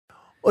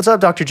What's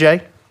up, Dr.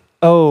 J?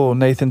 Oh,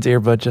 Nathan's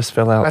earbud just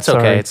fell out. That's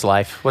Sorry. okay. It's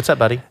life. What's up,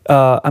 buddy?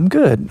 I'm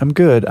good.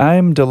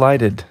 I'm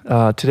delighted.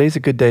 Today's a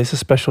good day. It's a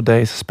special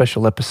day. It's a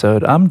special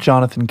episode. I'm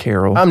Jonathan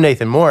Carroll. I'm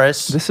Nathan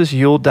Morris. This is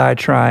You'll Die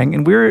Trying,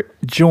 and we're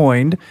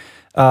joined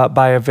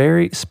by a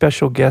very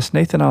special guest.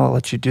 Nathan, I'll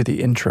let you do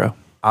the intro.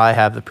 I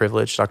have the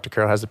privilege. Dr.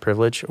 Carroll has the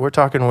privilege. We're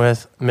talking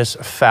with Miss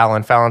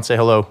Fallon. Fallon, say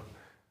hello.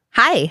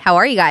 Hi, how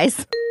are you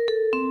guys?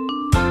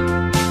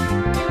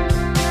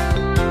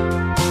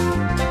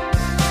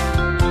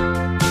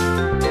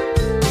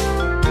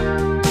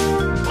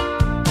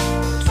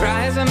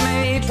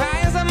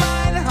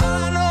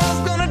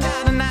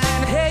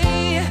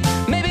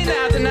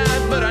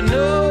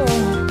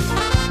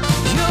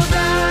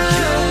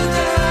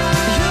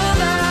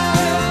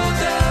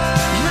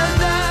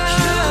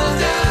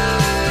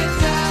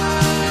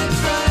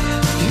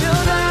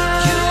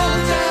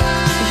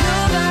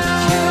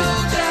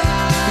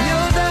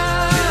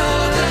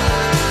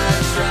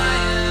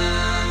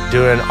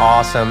 Doing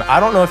awesome.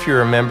 I don't know if you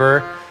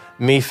remember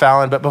me,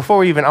 Fallon, but before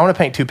we even, I want to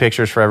paint two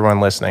pictures for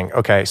everyone listening.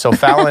 Okay, so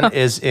Fallon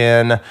is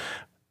in,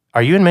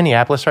 are you in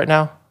Minneapolis right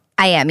now?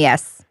 I am,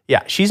 yes.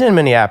 Yeah, she's in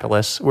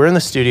Minneapolis. We're in the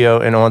studio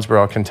in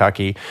Owensboro,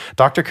 Kentucky.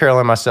 Dr. Carroll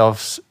and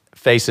myself's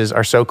faces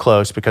are so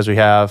close because we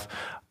have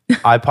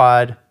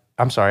iPhone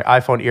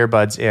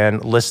earbuds in,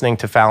 listening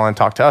to Fallon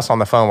talk to us on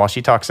the phone while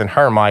she talks in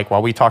her mic,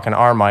 while we talk in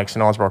our mics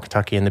in Owensboro,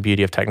 Kentucky. And the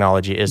beauty of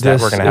technology is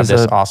that we're going to have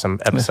this awesome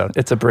episode.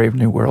 It's a brave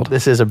new world.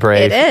 This is a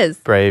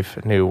brave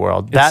new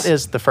world. That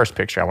is the first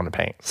picture I want to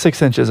paint.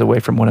 6 inches away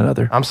from one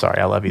another. I'm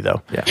sorry. I love you,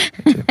 though. Yeah,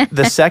 me too.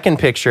 The second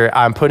picture,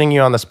 I'm putting you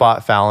on the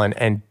spot, Fallon,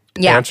 and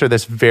answer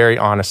this very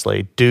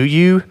honestly. Do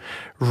you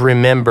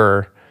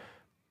remember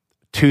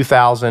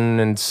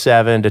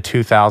 2007 to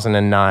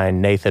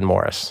 2009 Nathan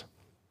Morris?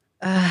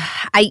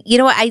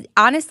 I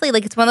honestly,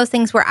 it's one of those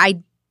things where I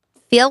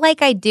feel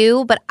like I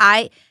do, but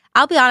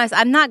I'll be honest,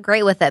 I'm not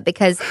great with it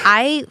because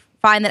I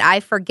find that I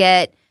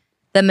forget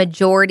the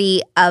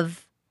majority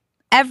of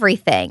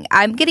everything.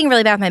 I'm getting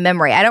really bad with my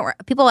memory.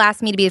 People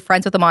ask me to be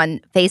friends with them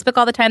on Facebook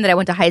all the time that I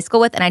went to high school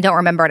with, and I don't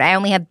remember it. I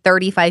only had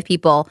 35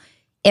 people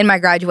in my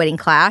graduating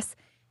class.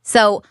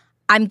 So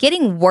I'm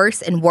getting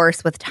worse and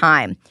worse with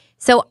time.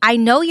 So I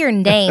know your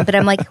name, but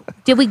I'm like,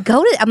 did we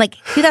go to, I'm like,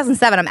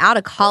 2007, I'm out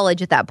of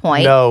college at that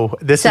point. No,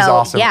 this is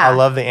awesome. Yeah. I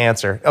love the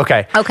answer.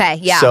 Okay. Okay,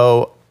 yeah.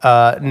 So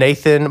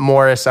Nathan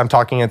Morris, I'm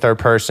talking in third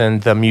person,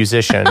 the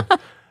musician.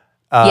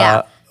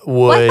 Yeah.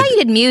 Well, I thought you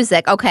did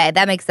music. Okay,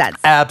 that makes sense.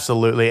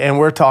 Absolutely. And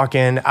we're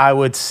talking, I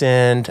was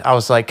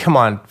like, come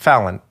on,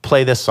 Fallon,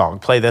 play this song,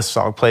 play this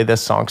song, play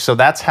this song. So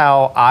that's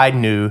how I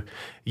knew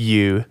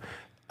you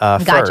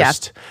Gotcha.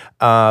 First.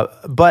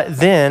 But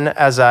then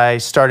as I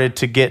started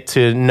to get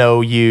to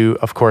know you,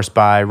 of course,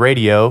 by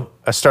radio,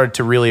 I started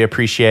to really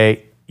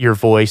appreciate your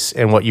voice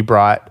and what you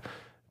brought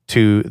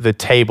to the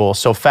table.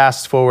 So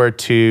fast forward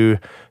to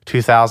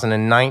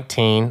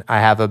 2019, I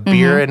have a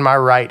beer in my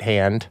right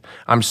hand.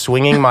 I'm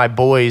swinging my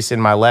boys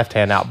in my left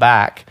hand out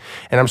back,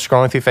 and I'm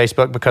scrolling through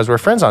Facebook because we're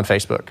friends on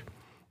Facebook.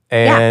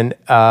 And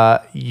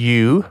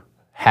you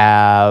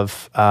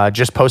have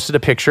just posted a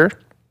picture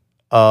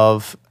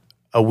of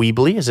a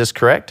Weebly. Is this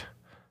correct?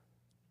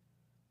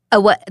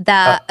 What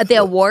the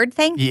award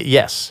thing?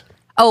 Yes.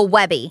 Oh,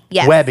 Webby.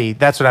 Yes. Webby.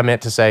 That's what I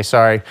meant to say.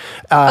 Sorry.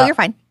 You're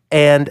fine.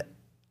 And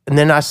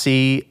then I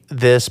see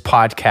this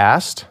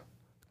podcast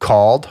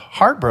called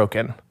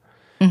Heartbroken.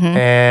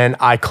 And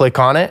I click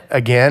on it.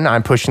 Again,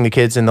 I'm pushing the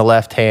kids in the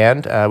left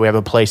hand. We have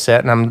a play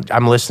set, and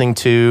I'm listening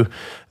to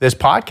this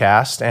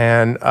podcast.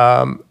 And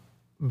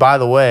by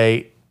the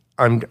way,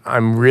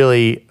 I'm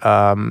really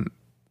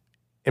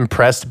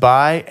impressed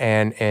by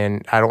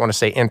and I don't want to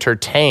say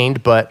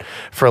entertained, but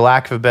for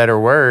lack of a better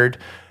word,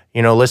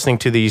 listening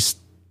to these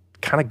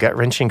kind of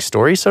gut-wrenching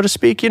stories, so to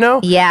speak,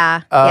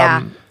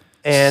 Yeah.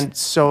 And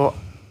so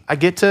I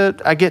get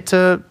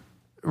to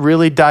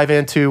really dive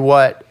into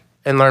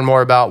and learn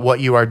more about what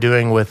you are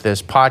doing with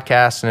this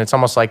podcast. And it's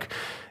almost like,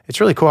 it's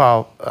really cool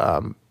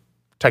how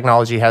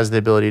technology has the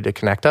ability to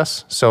connect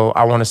us. So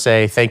I want to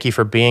say thank you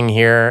for being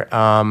here.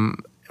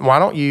 Why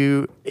don't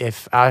you,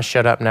 if I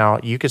shut up now,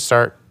 you could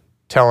start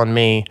telling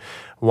me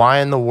how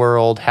in the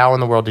world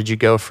did you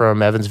go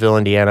from Evansville,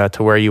 Indiana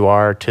to where you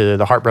are to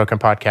the Heartbroken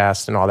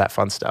podcast and all that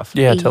fun stuff?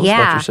 Yeah, tell us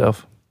about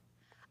yourself.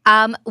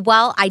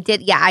 Well, I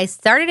did. Yeah, I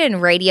started in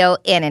radio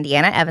in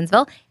Indiana,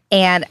 Evansville,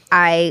 and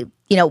I,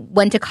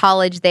 went to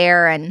college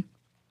there and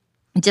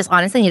just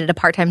honestly needed a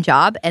part-time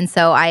job. And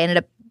so I ended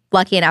up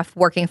lucky enough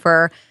working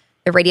for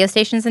the radio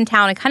stations in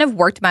town and kind of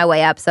worked my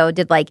way up. So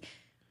did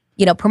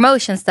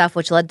promotion stuff,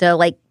 which led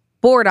to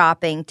board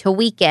opping, to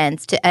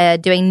weekends, to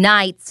doing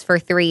nights for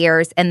 3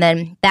 years. And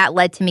then that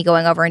led to me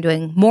going over and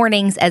doing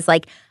mornings as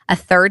a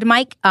third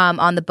mic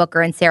on the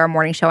Booker and Sarah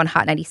morning show on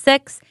Hot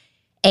 96.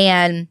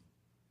 And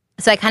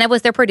so I kind of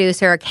was their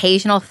producer,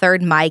 occasional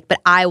third mic, but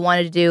I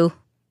wanted to do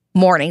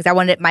mornings. I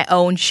wanted my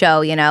own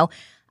show,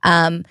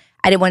 I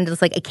didn't want to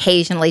just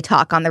occasionally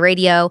talk on the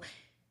radio.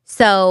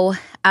 So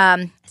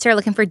I started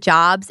looking for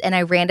jobs, and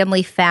I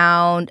randomly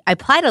I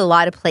applied a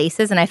lot of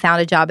places, and I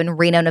found a job in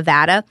Reno,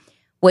 Nevada,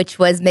 which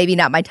was maybe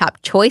not my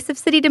top choice of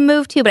city to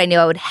move to, but I knew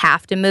I would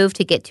have to move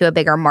to get to a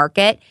bigger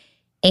market.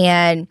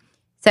 And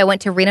so I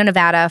went to Reno,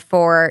 Nevada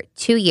for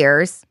 2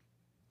 years,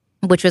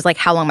 which was like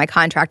how long my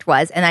contract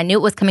was. And I knew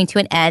it was coming to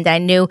an end. I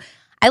knew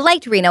I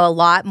liked Reno a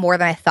lot more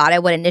than I thought I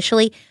would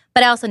initially,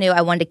 but I also knew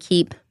I wanted to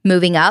keep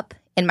moving up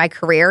in my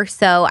career.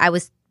 So I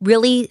was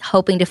really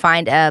hoping to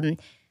find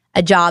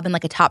a job in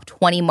like a top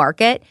 20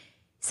 market.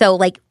 So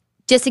like,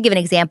 just to give an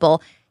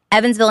example,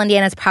 Evansville,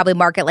 Indiana is probably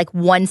market like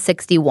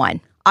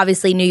 161.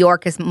 Obviously, New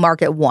York is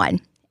market 1.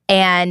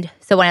 And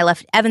so when I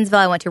left Evansville,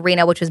 I went to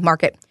Reno, which was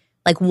market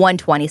like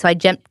 120. So I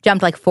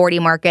jumped like 40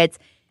 markets.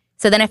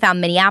 So then I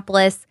found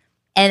Minneapolis.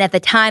 And at the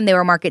time, they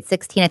were market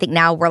 16. I think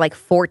now we're like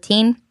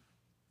 14.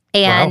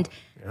 And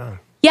wow.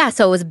 yeah,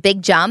 so it was a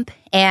big jump.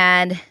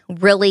 And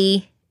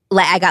really,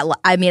 I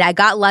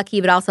got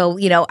lucky, but also,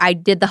 I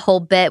did the whole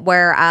bit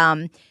where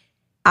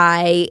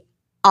I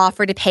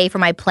offered to pay for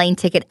my plane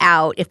ticket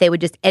out if they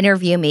would just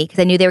interview me, because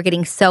I knew they were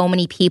getting so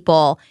many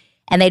people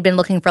and they'd been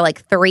looking for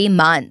like 3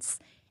 months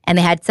and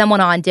they had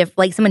someone on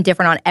someone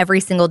different on every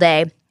single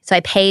day. So I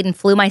paid and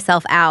flew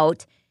myself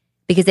out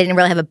because they didn't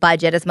really have a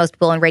budget, as most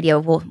people in radio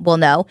will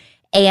know.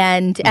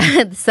 And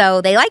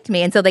so they liked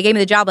me. And so they gave me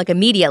the job like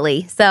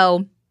immediately.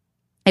 So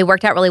it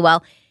worked out really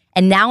well.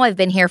 And now I've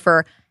been here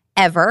for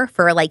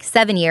like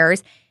 7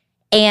 years.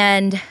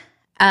 And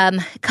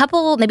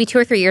maybe 2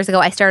 or 3 years ago,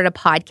 I started a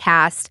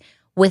podcast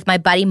with my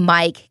buddy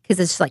Mike, because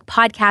it's just like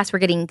podcasts were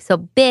getting so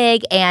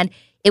big. And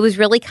it was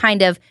really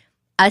kind of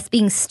us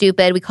being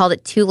stupid. We called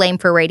it Too Lame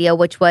for Radio,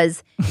 which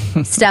was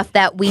stuff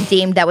that we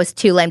deemed that was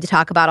too lame to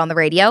talk about on the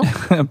radio.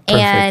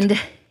 And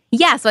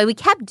yeah, so we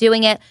kept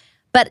doing it.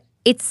 But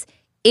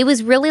it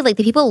was really like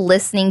the people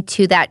listening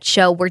to that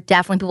show were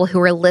definitely people who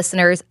were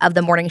listeners of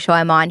the morning show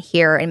I'm on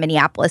here in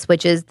Minneapolis,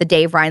 which is the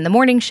Dave Ryan, the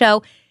morning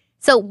show.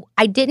 So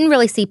I didn't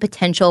really see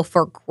potential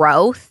for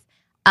growth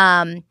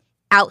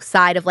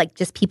outside of like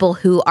just people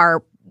who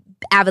are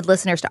avid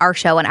listeners to our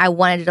show. And I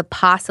wanted to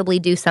possibly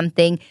do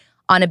something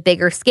on a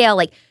bigger scale.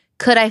 Like,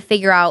 could I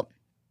figure out,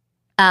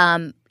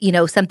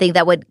 something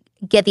that would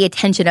get the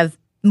attention of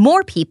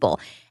more people?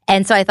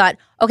 And so I thought,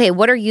 okay,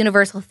 what are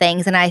universal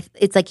things? And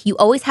it's like you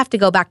always have to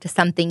go back to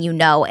something you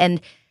know.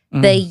 And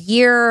the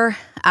year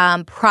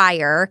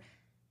prior,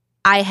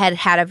 I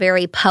had a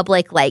very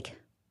public,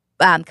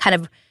 kind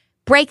of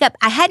breakup.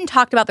 I hadn't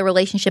talked about the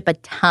relationship a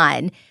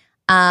ton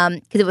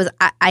because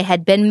I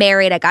had been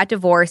married, I got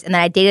divorced, and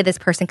then I dated this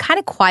person kind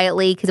of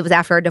quietly because it was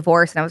after a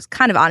divorce, and I was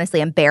kind of honestly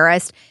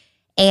embarrassed.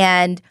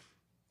 And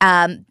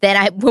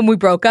then when we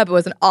broke up, it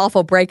was an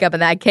awful breakup,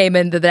 and I came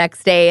in the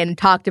next day and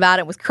talked about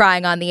it, was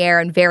crying on the air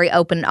and very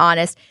open and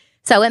honest.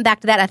 So I went back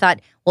to that. I thought,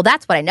 well,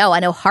 that's what I know. I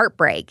know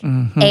heartbreak.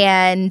 Mm-hmm.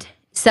 And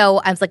so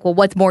I was like, well,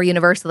 what's more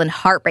universal than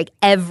heartbreak?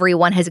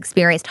 Everyone has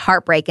experienced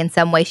heartbreak in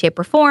some way, shape,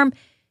 or form.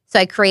 So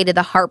I created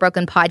the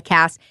Heartbroken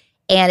podcast,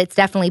 and it's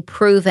definitely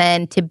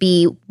proven to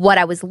be what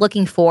I was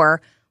looking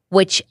for,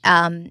 which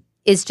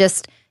is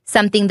just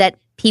something that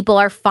people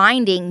are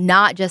finding,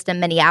 not just in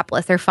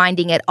Minneapolis. They're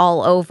finding it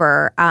all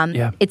over.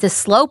 It's a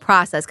slow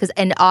process because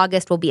in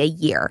August will be a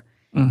year.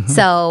 Mm-hmm.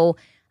 So,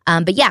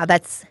 but yeah,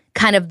 that's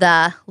kind of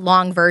the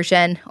long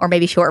version or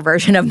maybe short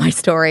version of my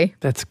story.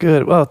 That's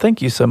good. Well,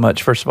 thank you so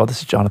much. First of all,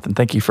 this is Jonathan.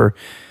 Thank you for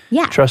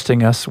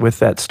trusting us with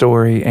that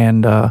story.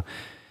 And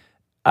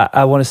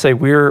I want to say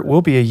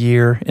we'll be a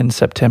year in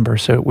September,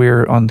 so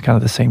we're on kind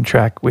of the same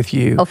track with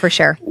you. Oh, for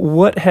sure.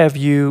 What have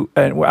you,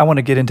 and I want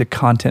to get into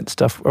content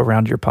stuff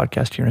around your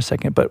podcast here in a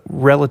second, but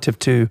relative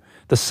to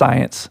the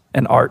science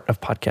and art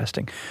of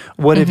podcasting,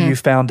 what have you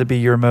found to be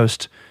your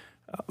most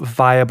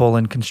viable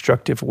and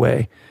constructive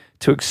way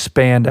to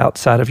expand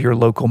outside of your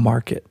local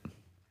market?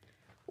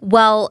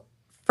 Well,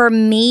 for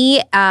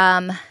me,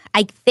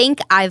 I think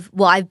I've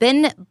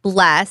been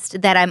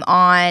blessed that I'm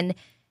on,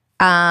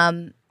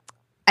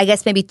 I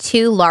guess maybe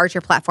 2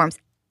 larger platforms.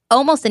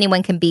 Almost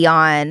anyone can be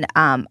on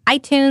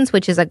iTunes,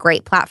 which is a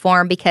great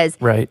platform because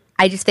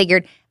I just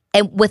figured,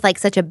 and with like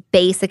such a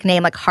basic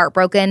name like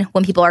Heartbroken,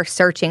 when people are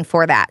searching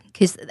for that,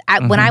 because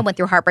when I went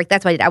through heartbreak,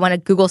 that's what I did. I went to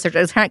Google search.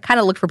 I was kind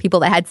of looked for people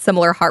that had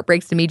similar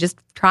heartbreaks to me, just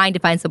trying to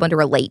find someone to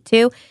relate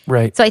to.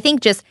 Right. So I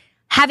think just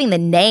having the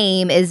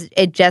name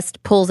it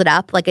just pulls it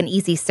up like an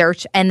easy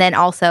search. And then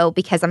also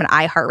because I'm an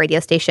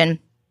iHeartRadio station,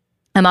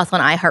 I'm also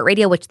on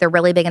iHeartRadio, which they're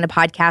really big into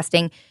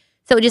podcasting.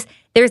 So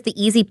there's the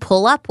easy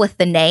pull up with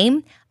the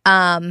name,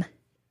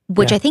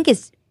 which I think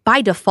is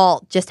by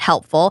default just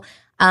helpful.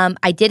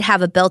 I did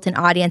have a built-in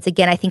audience.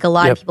 Again, I think a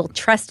lot of people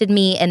trusted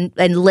me and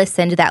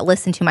listened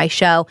to my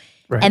show.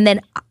 Right. And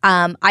then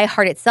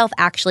iHeart itself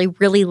actually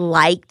really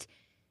liked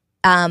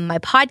my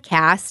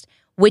podcast,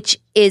 which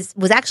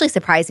was actually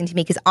surprising to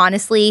me because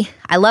honestly,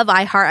 I love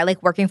iHeart. I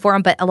like working for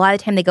them, but a lot of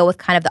the time they go with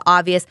kind of the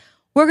obvious,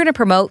 we're going to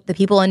promote the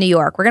people in New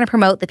York. We're going to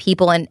promote the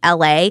people in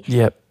LA.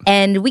 Yep.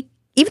 And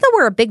even though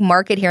we're a big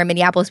market here in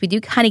Minneapolis, we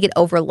do kind of get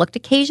overlooked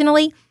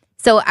occasionally.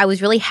 So I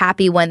was really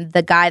happy when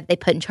the guy that they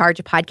put in charge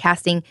of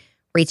podcasting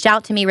reached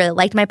out to me, really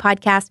liked my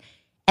podcast.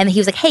 And he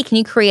was like, hey, can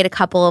you create a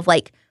couple of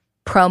like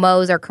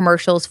promos or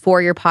commercials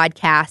for your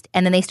podcast.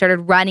 And then they started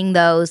running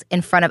those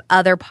in front of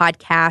other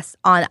podcasts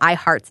on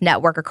iHeart's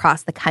network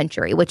across the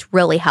country, which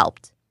really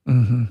helped.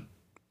 Mm-hmm.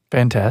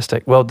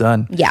 Fantastic. Well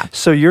done. Yeah.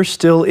 So you're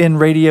still in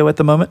radio at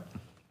the moment?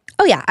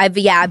 Oh, yeah. I've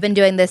been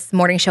doing this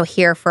morning show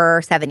here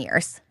for 7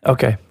 years.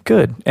 Okay,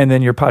 good. And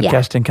then you're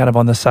podcasting kind of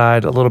on the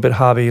side, a little bit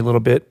hobby, a little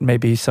bit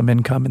maybe some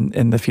income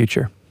in the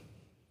future.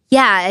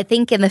 Yeah, I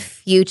think in the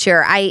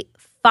future, I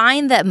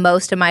find that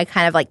most of my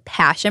kind of like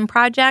passion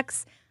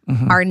projects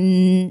are,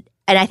 and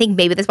I think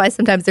maybe that's why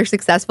sometimes they're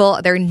successful,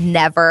 they're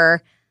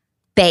never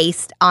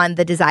based on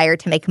the desire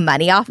to make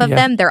money off of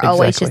them. They're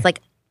always just like,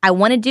 I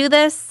want to do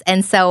this.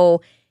 And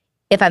so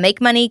if I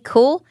make money,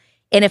 cool.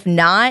 And if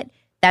not,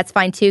 that's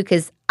fine too,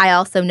 because I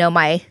also know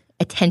my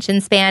attention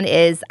span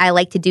is I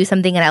like to do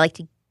something and I like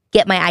to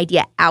get my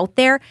idea out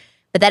there.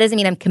 But that doesn't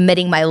mean I'm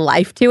committing my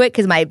life to it,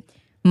 because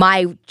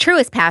my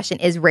truest passion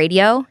is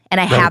radio,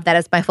 and I have that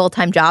as my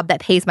full-time job that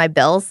pays my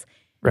bills.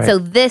 Right. So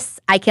this,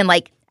 I'm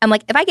like,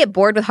 if I get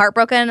bored with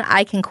Heartbroken,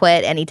 I can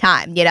quit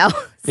anytime, So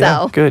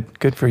yeah,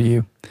 good for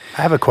you.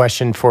 I have a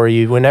question for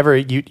you. Whenever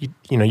you've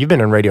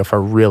been in radio for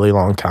a really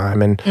long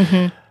time,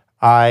 and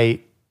I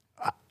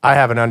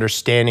have an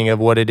understanding of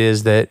what it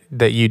is that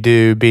you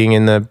do, being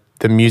in the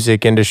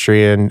music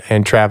industry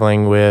and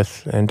traveling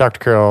with, and Dr.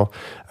 Carroll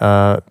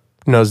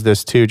knows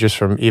this too, just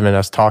from even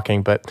us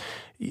talking, but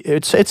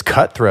it's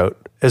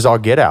cutthroat as all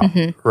get out.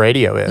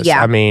 Radio is.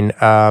 Yeah. I mean,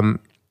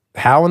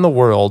 how in the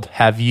world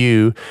have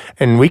you,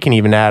 and we can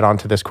even add on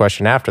to this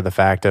question after the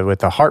fact with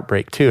the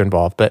heartbreak too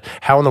involved, but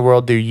how in the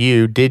world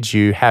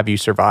have you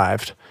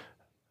survived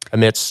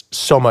amidst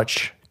so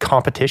much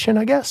competition,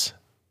 I guess?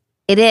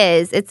 It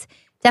is. It's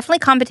definitely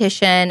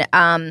competition.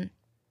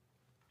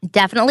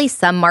 Definitely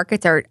some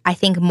markets are, I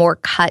think, more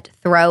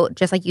cutthroat,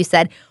 just like you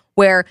said,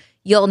 where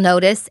you'll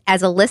notice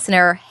as a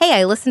listener, hey,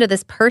 I listened to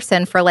this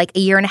person for like a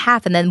year and a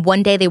half, and then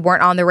one day they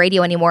weren't on the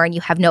radio anymore and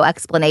you have no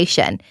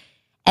explanation.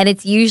 And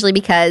it's usually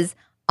because,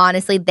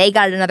 honestly, they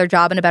got another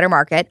job in a better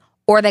market,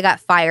 or they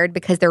got fired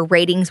because their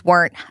ratings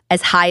weren't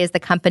as high as the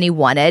company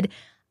wanted.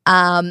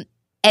 And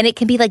it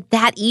can be like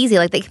that easy.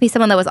 Like, it can be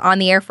someone that was on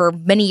the air for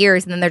many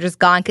years and then they're just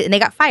gone and they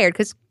got fired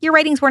because your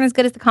ratings weren't as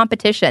good as the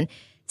competition.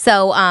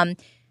 So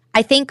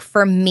I think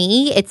for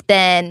me, it's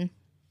been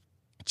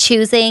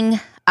choosing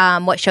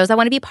what shows I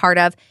want to be part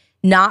of,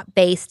 not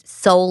based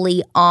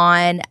solely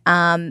on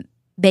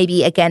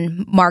maybe,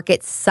 again,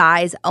 market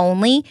size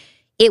only.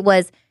 It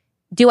was,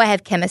 do I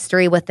have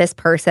chemistry with this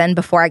person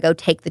before I go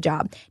take the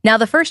job? Now,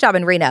 the first job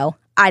in Reno,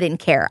 I didn't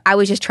care. I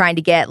was just trying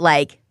to get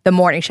like the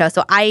morning show.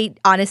 So I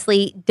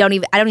honestly don't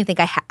even think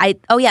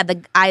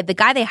the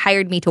guy they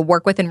hired me to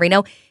work with in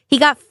Reno, he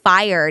got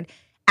fired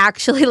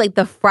actually like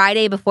the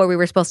Friday before we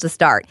were supposed to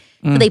start.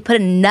 So they put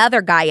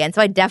another guy in.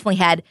 So I definitely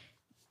had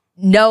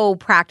no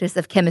practice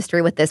of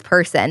chemistry with this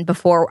person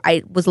before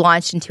I was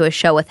launched into a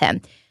show with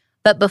him.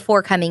 But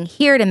before coming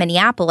here to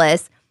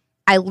Minneapolis,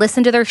 I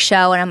listened to their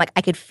show and I'm like,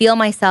 I could feel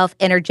myself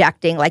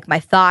interjecting like my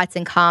thoughts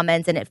and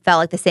comments, and it felt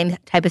like the same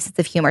type of sense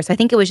of humor. So I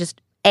think it was just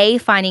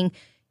finding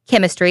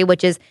chemistry,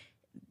 which is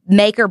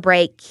make or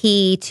break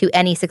key to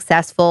any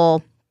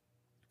successful,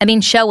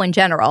 show in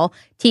general,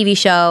 TV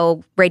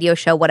show, radio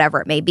show, whatever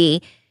it may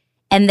be.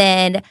 And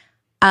then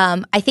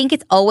I think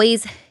it's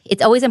always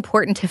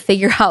important to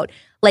figure out,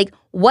 like,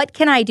 what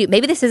can I do?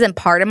 Maybe this isn't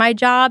part of my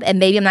job and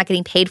maybe I'm not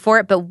getting paid for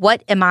it, but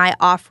what am I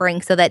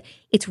offering so that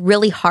it's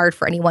really hard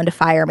for anyone to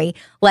fire me?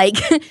 Like,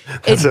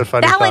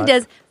 Fallon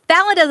does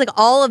like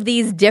all of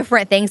these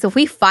different things. So if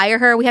we fire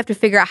her, we have to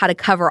figure out how to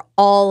cover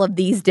all of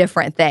these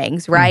different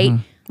things, right?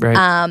 Right.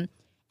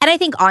 And I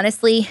think,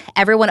 honestly,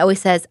 everyone always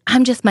says,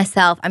 I'm just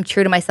myself. I'm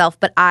true to myself.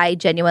 But I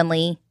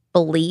genuinely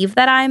believe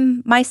that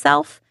I'm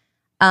myself.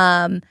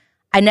 I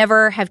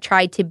never have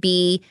tried to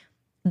be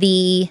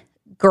the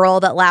girl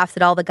that laughs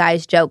at all the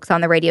guys' jokes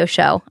on the radio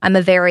show. I'm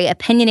a very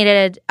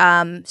opinionated,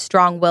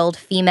 strong-willed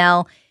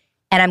female,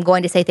 and I'm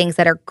going to say things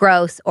that are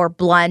gross or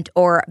blunt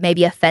or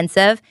maybe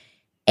offensive.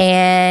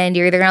 And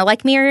you're either going to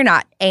like me or you're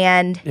not.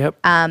 And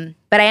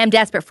but I am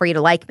desperate for you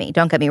to like me.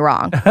 Don't get me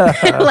wrong.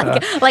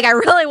 like I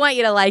really want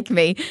you to like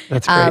me.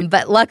 That's great.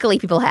 But luckily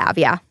people have,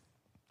 yeah.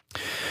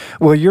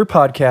 Well, your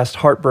podcast,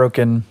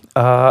 Heartbroken,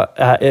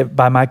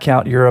 by my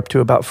count, you're up to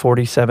about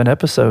 47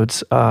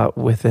 episodes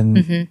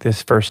within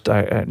this first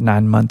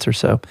 9 months or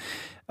so.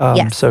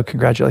 Yes. So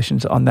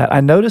congratulations on that. I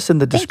noticed in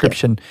the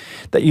description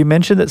that you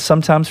mentioned that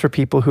sometimes for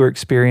people who are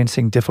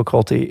experiencing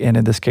difficulty, and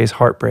in this case,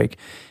 heartbreak,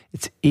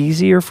 it's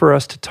easier for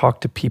us to talk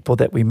to people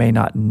that we may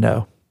not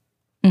know.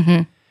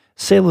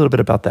 Say a little bit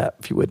about that,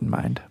 if you wouldn't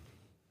mind.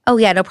 Oh,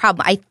 yeah, no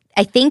problem.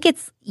 I think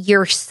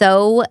you're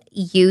so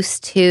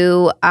used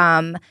to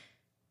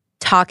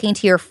talking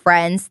to your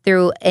friends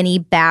through any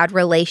bad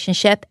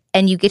relationship,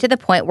 and you get to the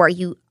point where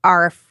you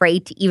are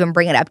afraid to even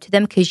bring it up to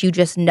them because you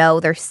just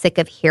know they're sick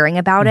of hearing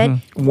about it.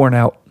 Worn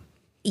out.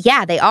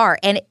 Yeah, they are.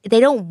 And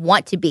they don't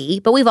want to be,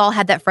 but we've all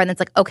had that friend that's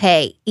like,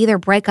 okay, either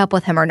break up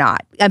with him or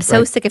not. I'm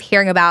so sick of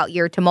hearing about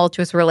your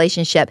tumultuous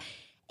relationship.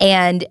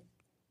 And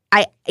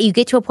you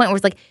get to a point where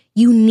it's like,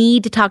 you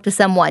need to talk to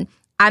someone.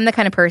 I'm the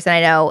kind of person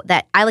I know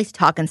that I like to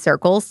talk in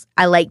circles.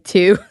 I like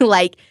to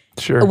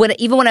Sure.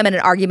 even when I'm in an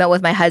argument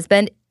with my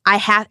husband,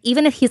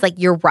 even if he's like,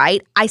 you're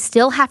right, I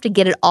still have to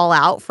get it all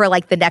out for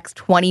like the next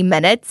 20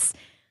 minutes.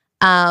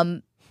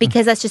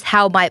 Because that's just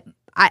how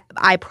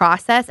I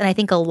process. And I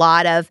think a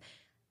lot of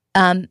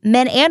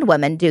men and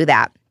women do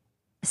that.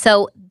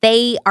 So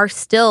they are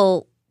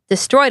still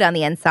destroyed on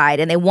the inside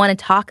and they want to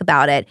talk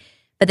about it,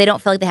 but they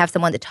don't feel like they have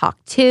someone to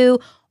talk to,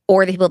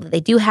 or the people that they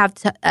do have,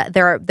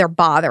 they're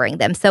bothering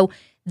them. So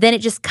then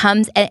it just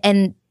comes,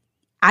 and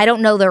I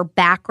don't know their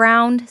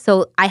background,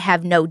 so I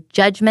have no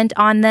judgment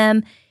on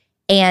them.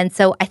 And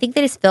so I think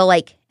they just feel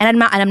like, and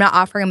I'm not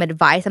offering them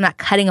advice. I'm not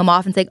cutting them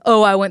off and saying,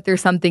 oh, I went through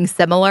something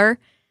similar.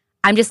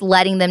 I'm just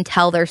letting them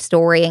tell their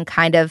story and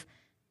kind of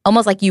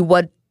almost like you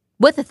would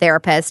with a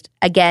therapist,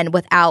 again,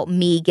 without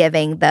me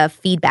giving the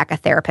feedback a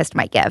therapist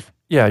might give.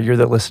 Yeah, you're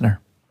the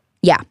listener.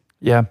 Yeah.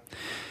 Yeah.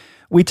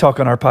 We talk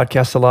on our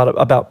podcast a lot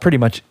about pretty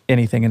much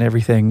anything and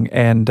everything.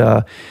 And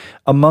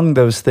among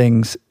those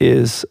things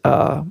is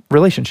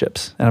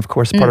relationships. And of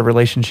course, part of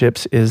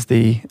relationships is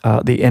the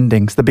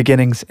endings, the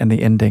beginnings and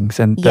the endings.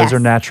 And those are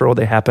natural.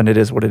 They happen. It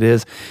is what it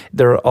is.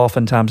 They're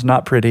oftentimes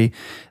not pretty.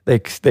 They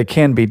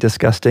can be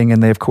disgusting.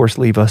 And they, of course,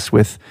 leave us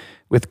with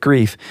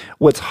grief.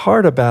 What's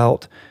hard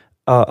about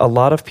a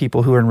lot of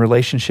people who are in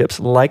relationships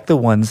like the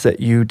ones that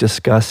you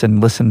discuss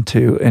and listen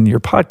to in your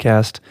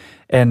podcast,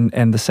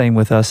 and the same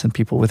with us and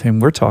people with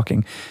whom we're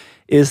talking,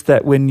 is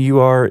that when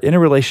you are in a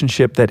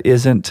relationship that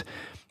isn't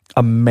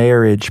a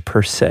marriage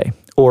per se,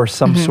 or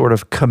some sort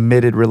of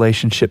committed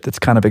relationship that's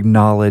kind of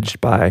acknowledged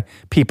by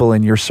people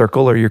in your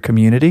circle or your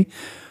community,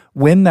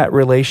 when that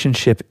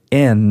relationship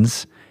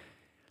ends,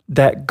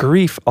 that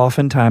grief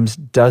oftentimes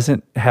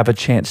doesn't have a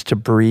chance to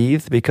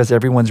breathe because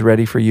everyone's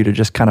ready for you to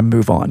just kind of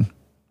move on.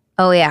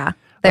 Oh, yeah.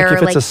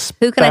 They're like,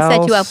 who can I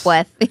set you up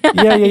with?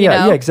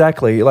 Yeah,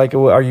 exactly. Like,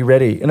 are you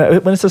ready?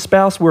 And when it's a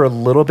spouse, we're a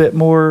little bit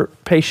more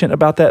patient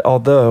about that,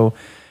 although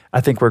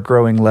I think we're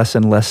growing less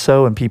and less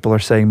so, and people are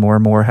saying more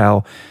and more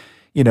how,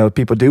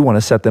 people do want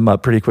to set them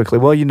up pretty quickly.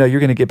 Well, you're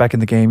going to get back in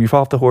the game. You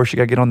fall off the horse, you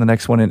got to get on the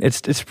next one. And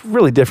it's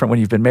really different when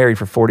you've been married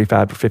for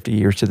 45 or 50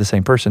 years to the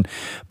same person.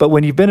 But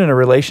when you've been in a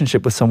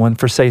relationship with someone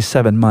for, say,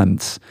 7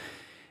 months,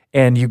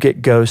 and you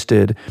get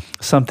ghosted,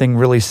 something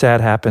really sad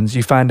happens,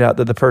 you find out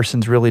that the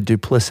person's really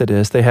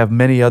duplicitous, they have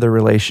many other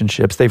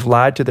relationships, they've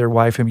lied to their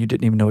wife whom you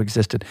didn't even know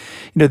existed.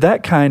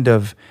 That kind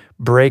of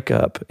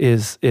breakup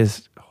is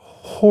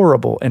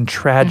horrible and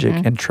tragic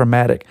and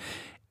traumatic.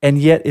 And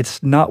yet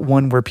it's not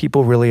one where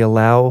people really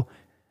allow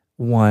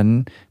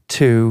one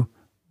to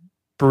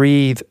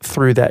breathe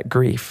through that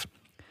grief.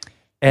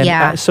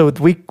 And so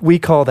we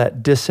call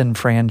that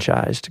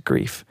disenfranchised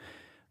grief.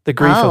 The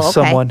grief of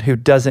someone who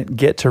doesn't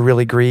get to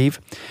really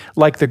grieve,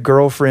 like the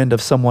girlfriend of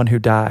someone who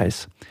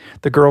dies.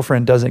 The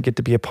girlfriend doesn't get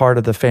to be a part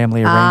of the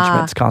family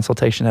arrangements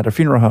consultation at a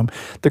funeral home.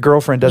 The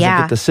girlfriend doesn't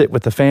get to sit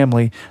with the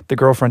family. The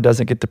girlfriend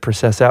doesn't get to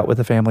process out with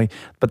the family,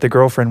 but the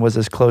girlfriend was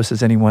as close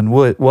as anyone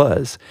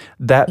was.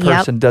 That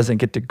person doesn't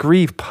get to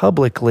grieve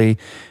publicly,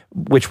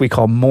 which we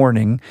call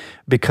mourning,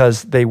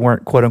 because they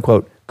weren't, quote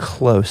unquote,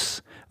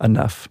 close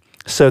enough.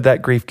 So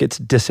that grief gets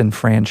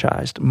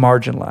disenfranchised,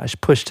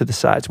 marginalized, pushed to the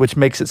sides, which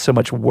makes it so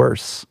much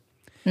worse.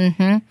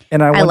 And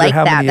I wonder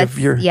how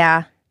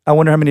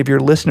many of your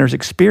listeners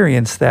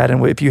experience that,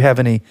 and if you have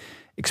any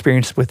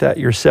experience with that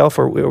yourself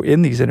or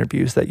in these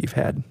interviews that you've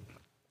had.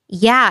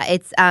 Yeah,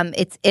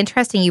 it's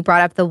interesting you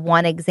brought up the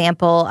one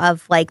example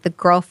of like the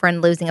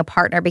girlfriend losing a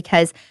partner,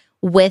 because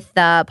with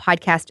the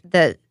podcast,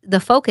 the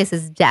focus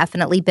has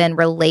definitely been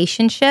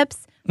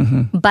relationships,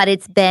 but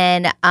it's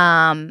been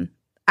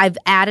I've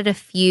added a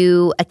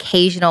few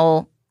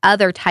occasional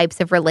other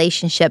types of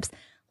relationships,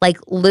 like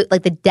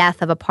the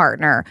death of a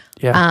partner,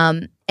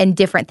 and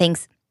different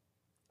things.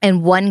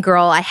 And one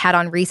girl I had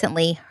on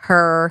recently,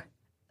 her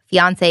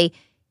fiance,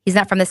 he's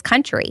not from this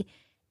country.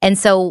 And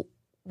so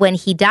when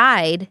he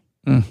died,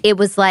 it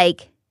was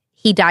like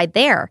he died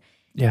there.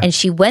 Yeah. And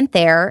she went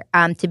there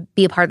to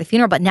be a part of the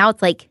funeral. But now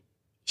it's like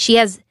she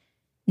has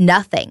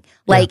nothing.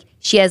 Like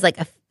she has like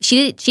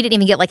she didn't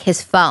even get like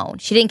his phone.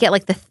 She didn't get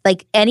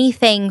like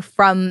anything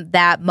from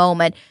that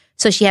moment.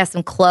 So she has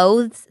some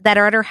clothes that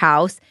are at her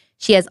house.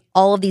 She has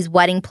all of these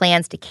wedding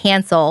plans to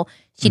cancel.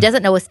 She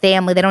doesn't know his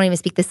family. They don't even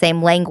speak the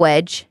same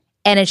language.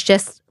 And it's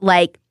just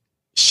like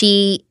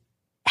she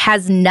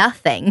has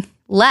nothing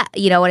left.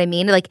 You know what I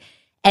mean? Like,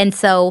 and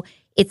so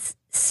it's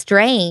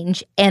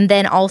strange. And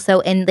then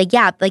also in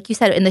like you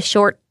said, in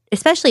the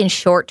especially in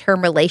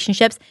short-term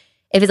relationships,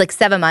 if it's like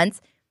 7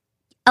 months,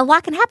 a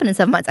lot can happen in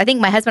 7 months. I think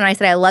my husband and I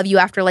said, I love you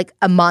after like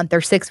a month or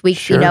 6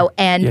 weeks,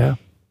 and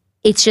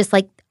it's just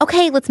like,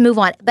 okay, let's move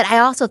on. But I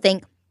also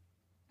think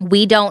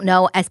we don't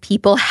know as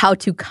people how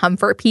to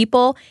comfort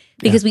people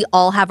because we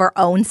all have our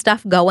own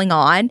stuff going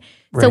on.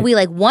 Right. So we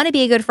like want to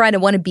be a good friend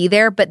and want to be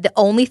there. But the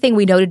only thing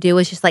we know to do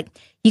is just like,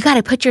 you got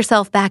to put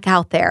yourself back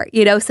out there,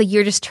 So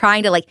you're just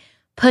trying to like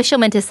push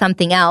them into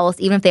something else,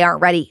 even if they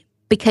aren't ready,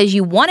 because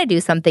you want to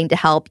do something to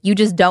help. You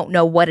just don't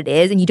know what it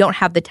is. And you don't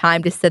have the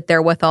time to sit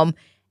there with them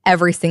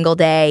every single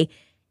day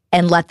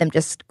and let them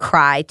just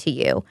cry to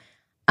you.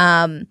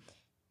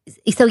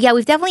 So yeah,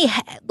 we've definitely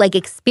like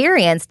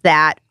experienced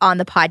that on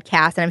the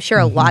podcast, and I'm sure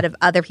a lot of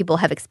other people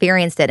have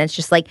experienced it. And it's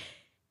just like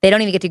they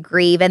don't even get to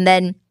grieve, and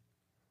then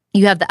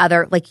you have the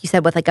other, like you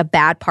said, with like a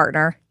bad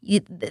partner,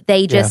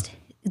 they just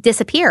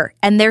disappear,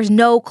 and there's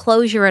no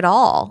closure at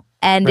all,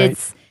 and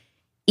it's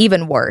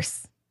even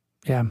worse.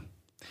 Yeah,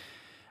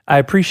 I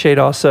appreciate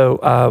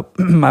also.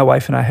 My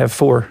wife and I have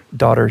 4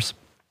 daughters,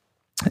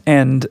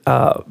 and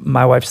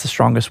my wife's the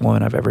strongest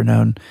woman I've ever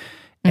known.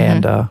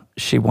 And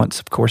she wants,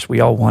 of course, we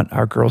all want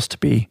our girls to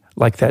be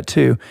like that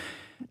too.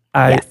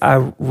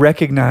 I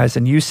recognize,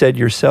 and you said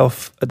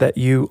yourself that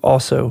you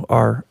also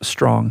are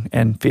strong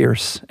and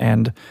fierce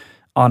and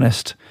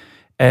honest.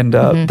 And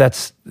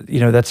that's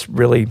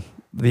really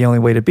the only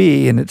way to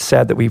be. And it's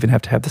sad that we even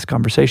have to have this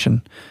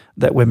conversation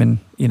that women,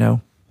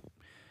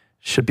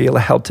 should be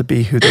allowed to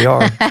be who they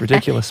are. It's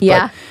ridiculous.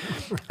 Yeah.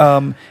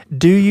 But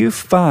do you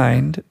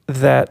find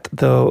that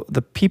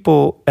the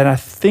people, and I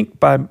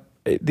think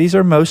these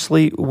are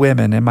mostly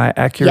women. Am I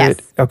accurate?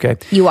 Yes. Okay.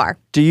 You are.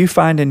 Do you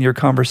find in your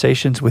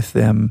conversations with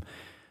them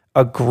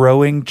a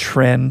growing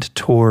trend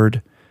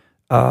toward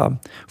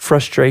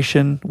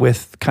frustration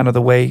with kind of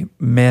the way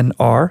men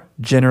are,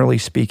 generally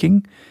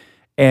speaking?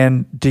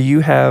 And do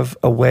you have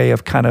a way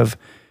of kind of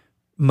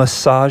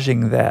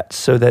massaging that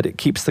so that it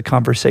keeps the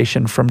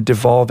conversation from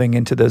devolving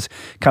into those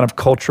kind of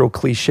cultural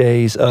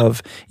cliches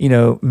of,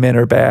 men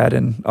are bad,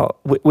 and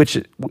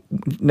which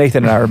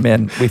Nathan and I are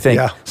men, we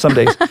think some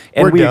days.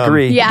 And we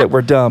agree that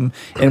we're dumb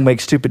and make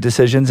stupid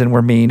decisions and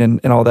we're mean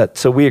and all that.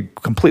 So we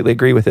completely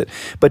agree with it.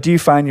 But do you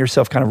find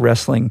yourself kind of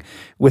wrestling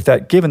with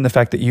that, given the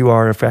fact that you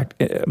are, in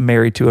fact,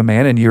 married to a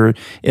man and you're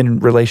in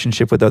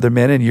relationship with other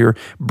men and you're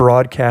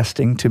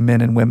broadcasting to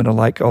men and women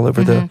alike all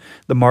over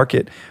the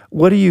market?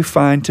 What do you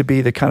find to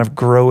be the kind of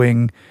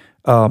growing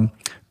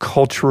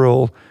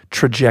cultural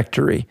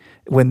trajectory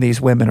when these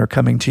women are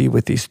coming to you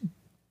with these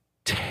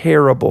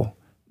terrible,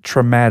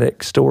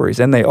 traumatic stories?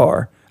 And they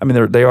are. I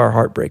mean, they are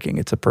heartbreaking.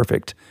 It's a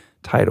perfect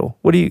title.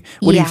 What do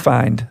you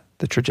find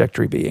the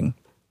trajectory being?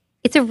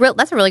 That's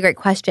a really great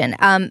question,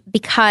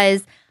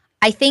 because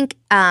I think,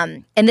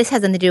 and this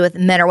has nothing to do with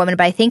men or women,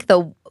 but I think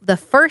the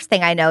first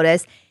thing I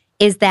notice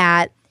is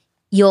that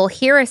you'll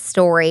hear a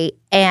story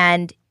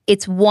and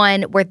it's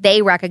one where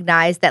they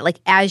recognize that, like,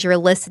 as you're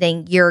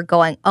listening, you're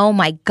going, oh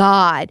my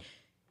God,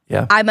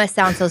 I must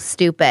sound so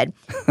stupid.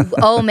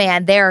 Oh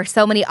man, there are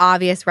so many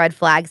obvious red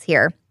flags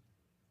here.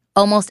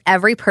 Almost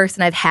every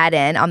person I've had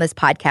on this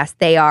podcast,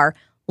 they are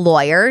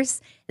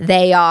lawyers,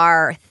 they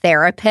are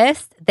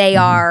therapists, they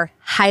are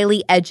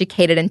highly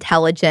educated,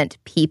 intelligent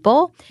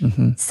people.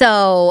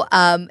 So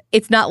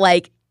it's not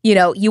like,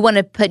 you want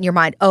to put in your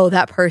mind, oh,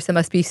 that person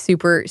must be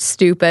super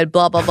stupid,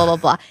 blah, blah, blah, blah,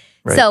 blah.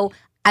 Right. So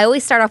I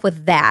always start off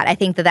with that. I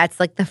think that's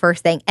like the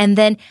first thing. And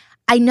then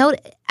I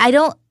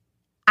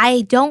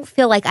don't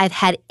feel like I've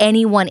had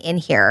anyone in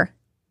here,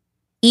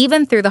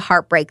 even through the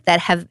heartbreak,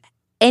 that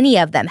any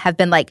of them have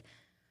been like,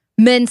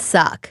 men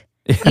suck.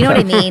 You know what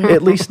I mean?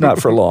 At least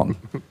not for long.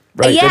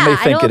 Right? Yeah, they may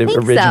think I don't it think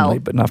originally, so.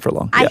 but not for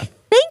long. I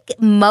think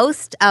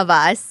most of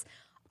us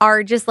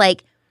are just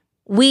like,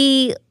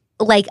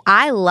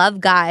 I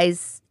love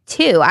guys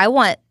too. I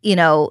want,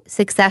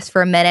 success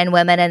for men and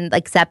women and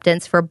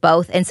acceptance for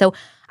both. And so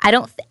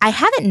I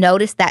haven't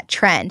noticed that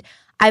trend.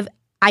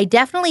 I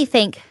definitely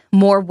think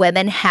more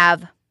women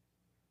have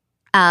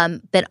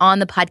been on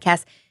the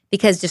podcast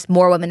because just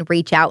more women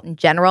reach out in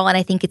general. And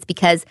I think it's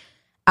because,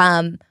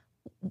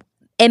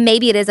 and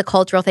maybe it is a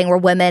cultural thing where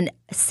women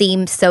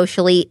seem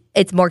socially,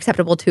 it's more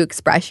acceptable to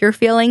express your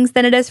feelings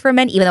than it is for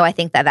men, even though I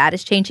think that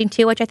is changing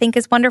too, which I think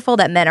is wonderful,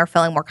 that men are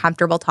feeling more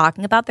comfortable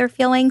talking about their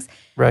feelings.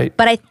 Right.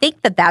 But I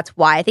think that's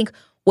why. I think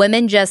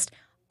women just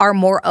are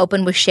more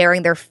open with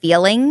sharing their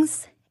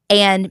feelings.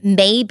 And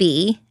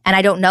maybe, and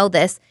I don't know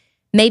this,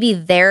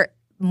 maybe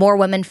more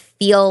women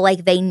feel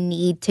like they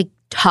need to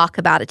talk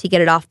about it to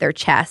get it off their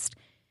chest.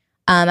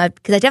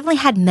 Because I definitely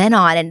had men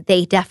on and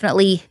they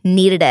definitely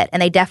needed it.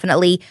 And they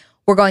definitely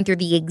were going through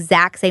the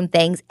exact same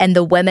things. And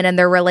the women in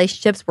their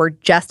relationships were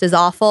just as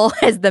awful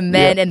as the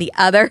men in the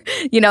other,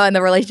 in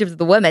the relationships of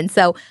the women.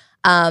 So,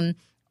 and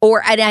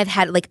I've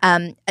had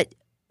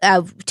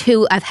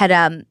I've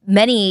had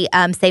many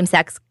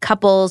same-sex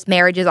couples,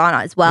 marriages on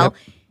as well. Yep.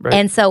 Right.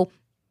 And so,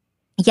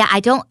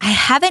 I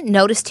haven't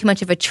noticed too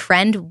much of a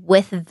trend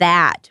with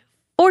that,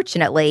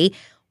 fortunately,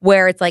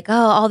 where it's like, oh,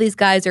 all these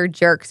guys are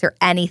jerks or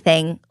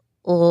anything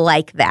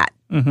like that.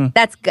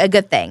 That's a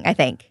good thing, I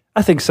think.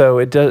 I think so.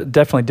 It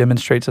definitely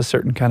demonstrates a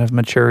certain kind of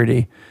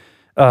maturity.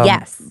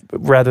 Yes.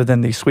 Rather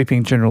than these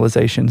sweeping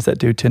generalizations that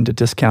do tend to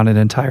discount an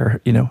entire,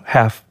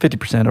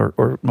 50%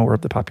 or more of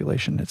the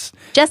population. It's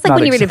just like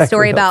when you read a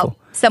story helpful.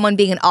 about someone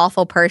being an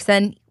awful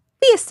person,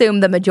 we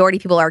assume the majority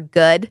of people are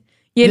good.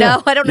 I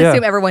don't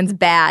assume everyone's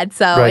bad.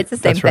 So it's the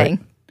same thing.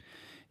 Right.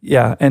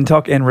 Yeah,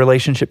 and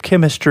relationship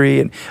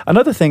chemistry. And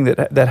another thing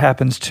that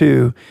happens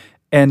too,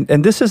 and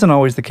this isn't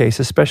always the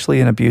case, especially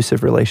in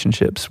abusive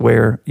relationships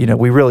where,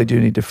 we really do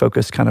need to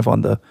focus kind of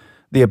on the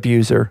the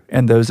abuser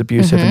and those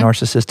abusive and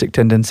narcissistic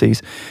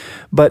tendencies.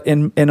 But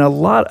in a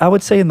lot, I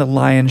would say in the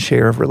lion's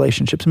share of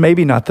relationships,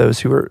 maybe not those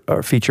who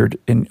are featured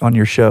on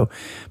your show,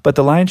 but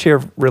the lion's share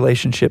of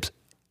relationships,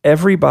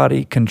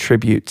 everybody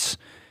contributes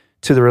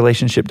to the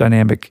relationship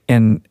dynamic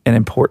in an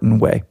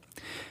important way.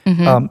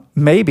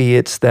 Maybe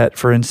it's that,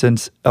 for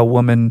instance, a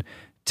woman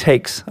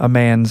takes a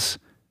man's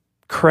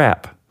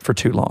crap for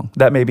too long.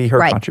 That may be her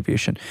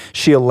contribution.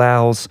 She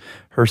allows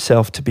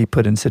herself to be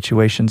put in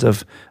situations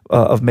of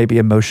maybe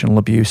emotional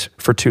abuse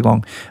for too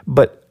long.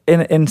 But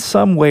in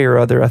some way or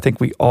other, I think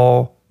we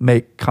all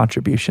make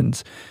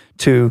contributions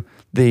to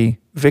the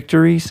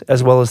victories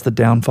as well as the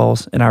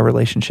downfalls in our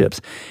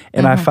relationships.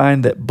 And I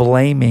find that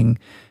blaming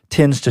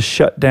tends to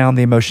shut down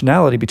the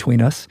emotionality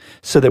between us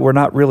so that we're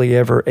not really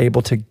ever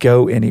able to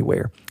go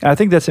anywhere. And I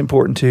think that's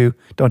important too,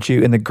 don't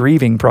you, in the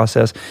grieving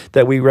process,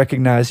 that we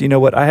recognize, you know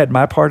what, I had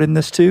my part in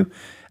this too.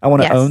 I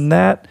want to own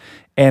that.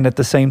 And at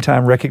the same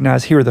time,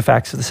 recognize here are the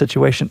facts of the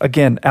situation.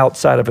 Again,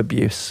 outside of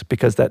abuse,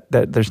 because that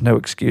there's no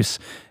excuse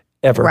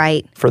ever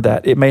for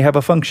that. It may have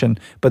a function,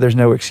 but there's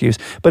no excuse.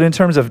 But in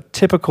terms of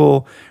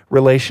typical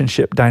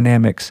relationship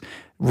dynamics,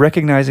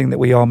 recognizing that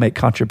we all make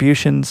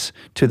contributions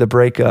to the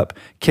breakup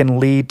can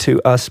lead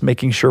to us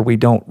making sure we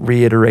don't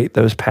reiterate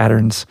those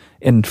patterns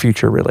in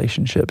future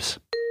relationships.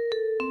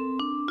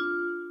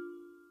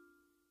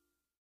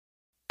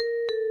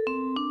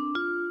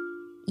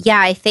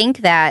 Yeah, I think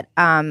that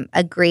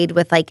agreed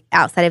with like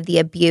outside of the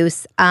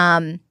abuse,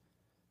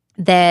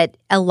 that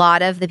a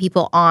lot of the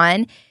people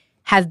on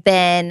have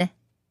been,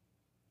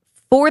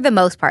 for the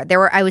most part, there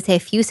were, I would say, a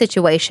few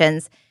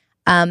situations,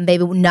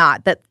 maybe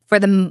not, but for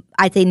them,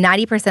 I'd say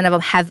 90% of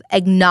them have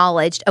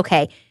acknowledged,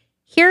 okay,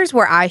 here's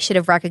where I should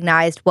have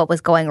recognized what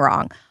was going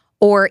wrong,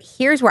 or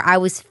here's where I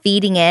was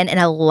feeding in and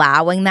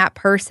allowing that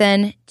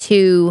person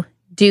to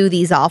do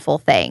these awful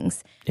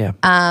things. Yeah.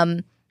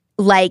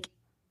 Like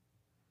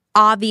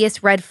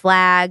obvious red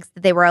flags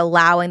that they were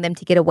allowing them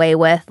to get away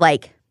with,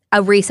 like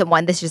a recent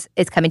one, this just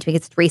is coming to me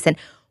because it's recent,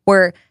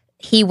 where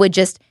he would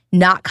just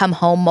not come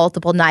home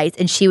multiple nights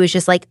and she was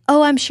just like,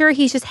 oh, I'm sure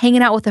he's just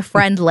hanging out with a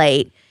friend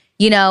late.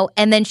 You know,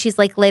 and then she's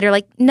like later,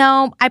 like,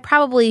 no, I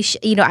probably,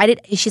 I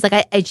did. She's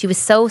like, and she was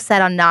so set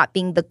on not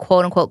being the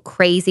quote unquote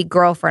crazy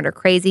girlfriend or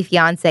crazy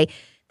fiance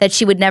that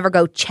she would never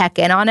go check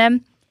in on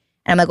him.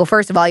 And I'm like, well,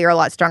 first of all, you're a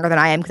lot stronger than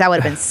I am because I would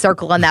have been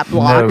circling that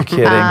block. No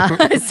kidding.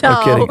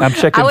 No kidding. I'm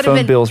checking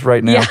phone bills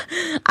right now.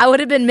 Yeah, I would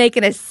have been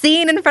making a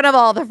scene in front of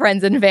all the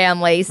friends and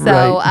family.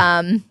 So,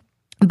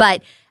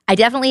 but I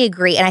definitely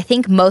agree. And I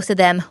think most of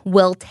them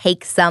will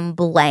take some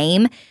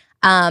blame.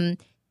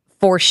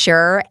 For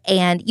sure.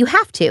 And you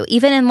have to,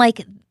 even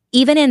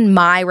in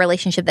my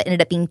relationship that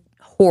ended up being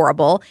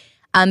horrible,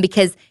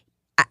 because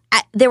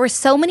there were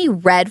so many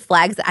red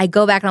flags that I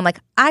go back and I'm like,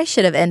 I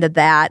should have ended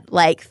that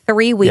like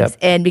 3 weeks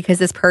in because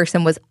this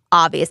person was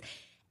obvious.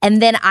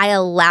 And then I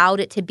allowed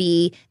it to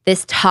be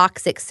this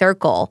toxic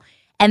circle.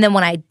 And then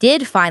when I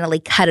did finally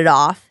cut it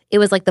off, it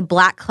was like the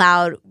black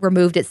cloud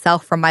removed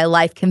itself from my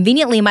life.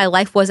 Conveniently, my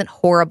life wasn't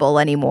horrible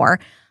anymore.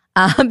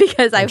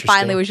 Because I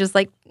finally was just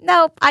like,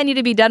 nope, I need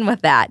to be done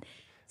with that.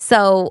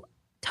 So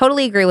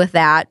totally agree with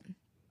that.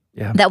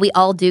 Yeah. That we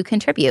all do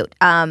contribute.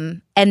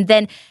 And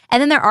then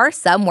there are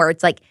some where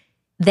it's like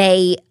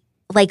this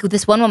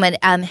one woman,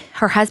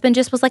 her husband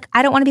just was like,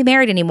 I don't want to be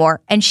married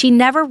anymore. And she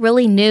never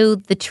really knew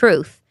the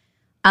truth.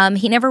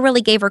 He never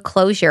really gave her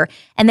closure.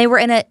 And they were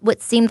in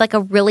what seemed like a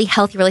really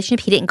healthy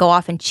relationship. He didn't go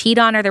off and cheat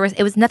on her.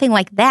 It was nothing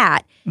like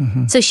that.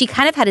 Mm-hmm. So she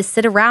kind of had to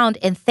sit around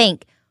and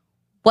think,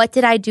 what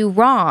did I do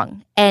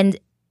wrong? And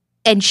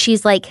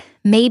she's like,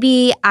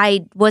 maybe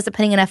I wasn't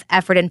putting enough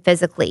effort in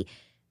physically.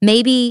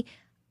 Maybe,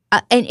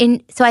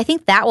 and so I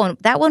think that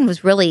one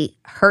was really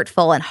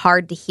hurtful and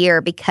hard to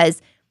hear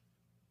because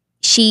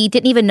she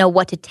didn't even know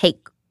what to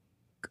take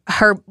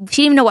she didn't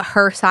even know what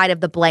her side of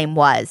the blame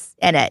was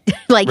in it.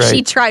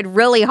 She tried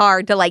really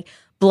hard to like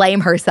blame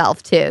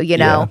herself too, you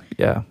know?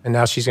 Yeah. And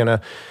now she's going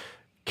to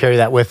carry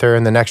that with her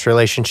in the next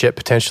relationship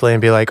potentially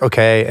and be like,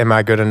 okay, am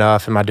I good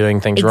enough? Am I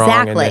doing things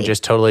wrong? And then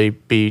just totally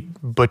be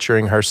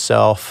butchering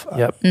herself.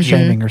 Yep,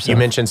 shaming herself. You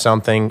mentioned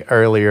something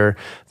earlier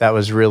that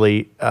was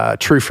really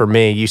true for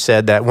me. You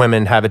said that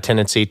women have a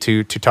tendency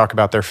to talk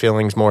about their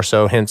feelings more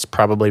so, hence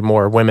probably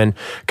more women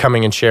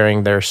coming and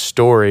sharing their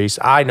stories.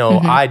 I know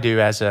I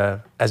do as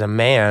a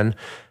man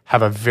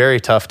have a very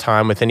tough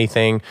time with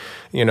anything,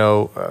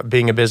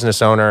 being a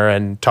business owner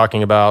and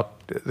talking about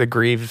the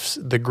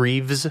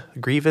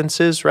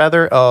grievances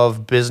rather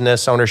of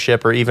business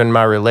ownership or even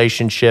my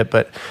relationship.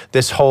 But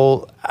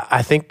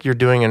I think you're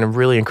doing a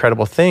really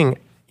incredible thing,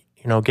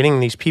 getting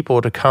these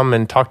people to come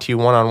and talk to you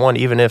one-on-one,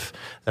 even if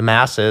the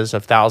masses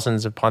of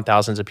thousands upon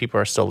thousands of people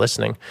are still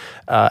listening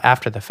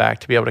after the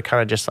fact, to be able to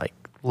kind of just like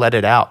let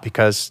it out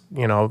because,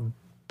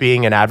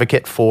 being an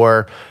advocate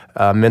for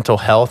mental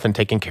health and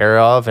taking care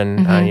of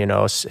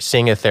and,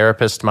 seeing a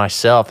therapist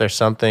myself, there's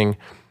something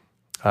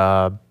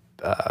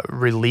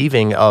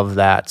relieving of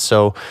that.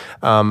 So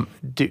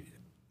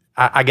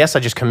I guess I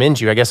just commend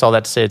you. I guess all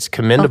that to say it's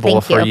commendable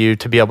for you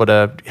to be able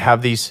to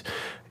have these,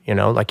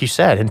 like you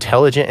said,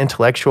 intelligent,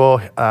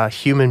 intellectual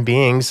human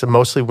beings,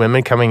 mostly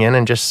women coming in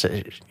and just,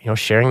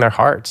 sharing their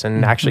hearts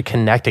and actually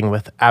connecting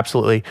with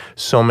absolutely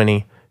so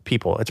many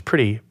people. It's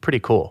pretty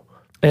cool.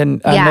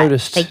 And I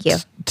noticed,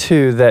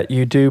 too, that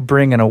you do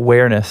bring an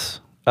awareness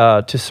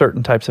to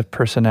certain types of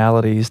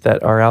personalities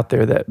that are out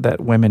there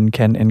that women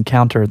can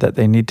encounter that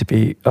they need to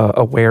be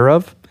aware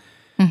of,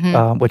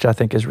 which I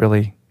think is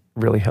really,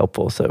 really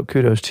helpful. So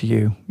kudos to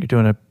you. You're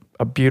doing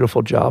a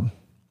beautiful job.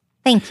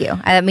 Thank you.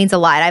 That means a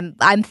lot.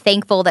 I'm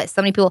thankful that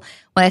so many people,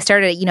 when I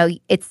started,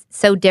 it's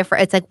so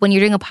different. It's like when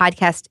you're doing a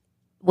podcast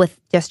with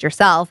just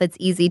yourself, it's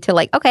easy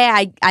to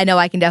okay, I know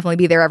I can definitely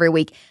be there every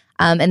week.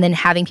 And then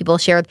having people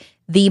share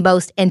the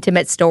most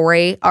intimate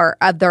story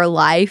of their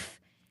life.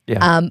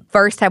 Yeah.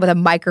 First time with a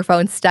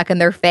microphone stuck in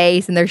their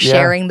face and they're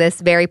sharing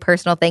this very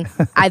personal thing.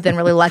 I've been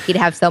really lucky to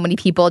have so many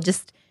people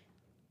just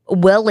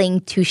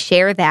willing to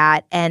share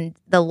that and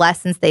the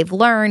lessons they've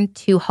learned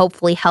to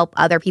hopefully help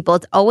other people.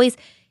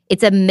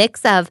 It's a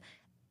mix of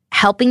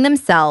helping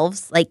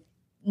themselves, like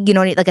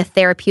a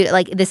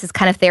therapeutic, this is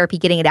kind of therapy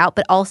getting it out,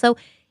 but also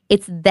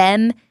it's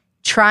them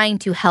trying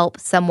to help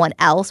someone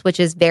else, which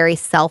is very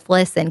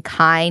selfless and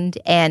kind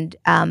and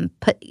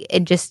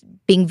just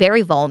being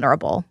very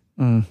vulnerable.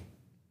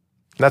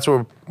 That's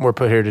what we're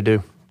put here to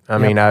do. I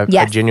mean, I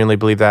genuinely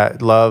believe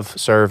that love,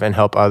 serve, and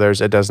help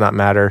others. It does not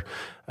matter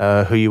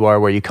who you are,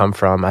 where you come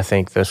from. I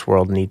think this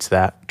world needs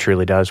that,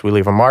 truly does. We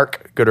leave a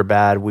mark, good or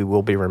bad. We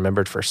will be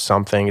remembered for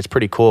something. It's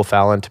pretty cool,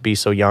 Fallon, to be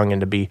so young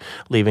and to be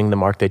leaving the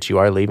mark that you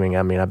are leaving.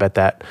 I mean, I bet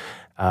that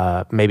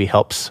maybe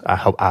helps.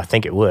 I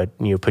think it would.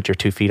 You put your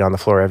 2 feet on the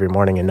floor every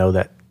morning and know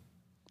that,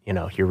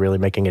 you're really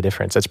making a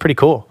difference. That's pretty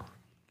cool.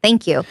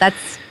 Thank you.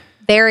 That's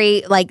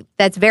very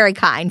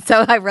kind.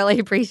 So I really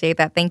appreciate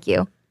that. Thank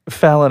you.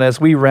 Fallon, as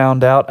we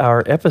round out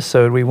our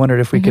episode, we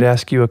wondered if we could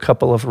ask you a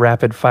couple of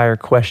rapid fire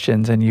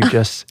questions and you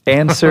just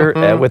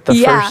answer with the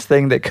first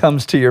thing that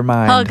comes to your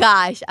mind. Oh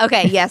gosh.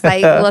 Okay. Yes.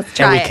 Let's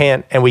try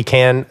and we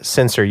can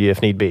censor you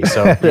if need be.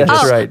 So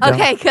that's right.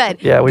 Okay.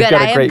 Good. Yeah, we've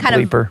got a great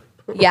bleeper.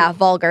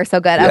 Vulgar. So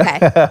good. Okay.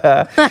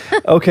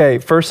 Okay.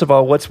 First of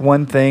all, what's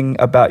one thing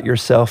about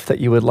yourself that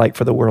you would like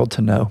for the world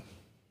to know?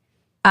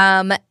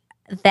 The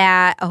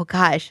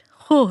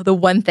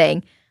one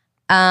thing.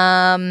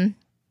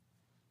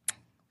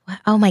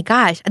 Oh my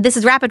gosh. This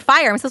is rapid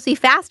fire. I'm supposed to be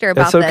faster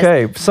about this. That's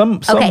okay.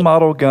 Some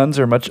model guns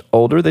are much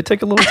older. They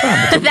take a little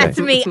time. It's okay. That's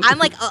me. I'm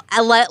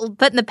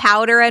putting the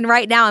powder in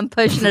right now. I'm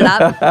pushing it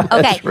up.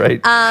 Okay. That's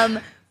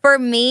right. For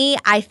me,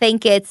 I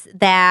think it's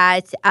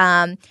that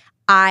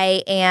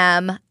I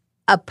am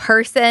a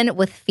person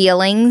with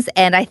feelings.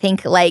 And I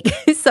think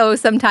so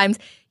sometimes,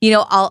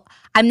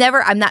 I'm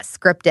not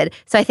scripted.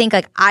 So I think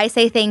I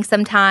say things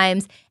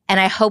sometimes and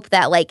I hope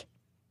that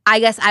I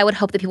guess I would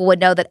hope that people would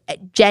know that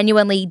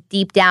genuinely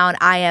deep down,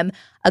 I am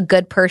a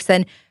good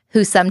person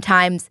who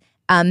sometimes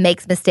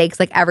makes mistakes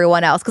like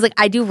everyone else. Because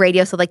I do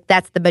radio, so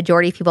that's the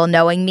majority of people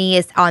knowing me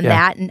is on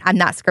that, and I'm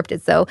not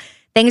scripted. So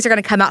things are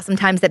going to come out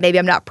sometimes that maybe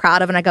I'm not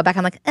proud of, and I go back,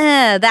 I'm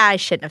that I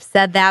shouldn't have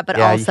said that, but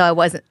also I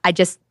wasn't. I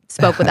just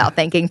spoke without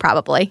thinking,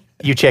 probably.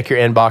 You check your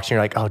inbox and you're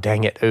like, oh,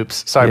 dang it.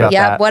 Oops. Sorry about that.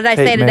 Yeah, what did I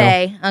say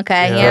today?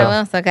 Okay. Yeah,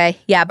 well, it's okay.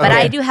 Yeah, but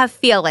I do have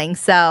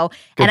feelings. So,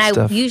 good and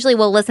stuff. I usually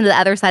will listen to the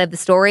other side of the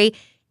story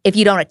if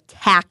you don't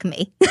attack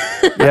me.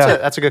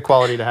 That's a good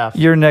quality to have.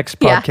 Your next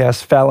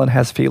podcast, Fallon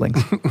Has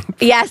Feelings.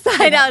 Yes,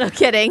 I know. No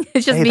kidding.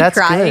 It's just me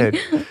crying.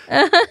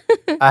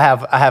 I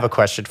have a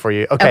question for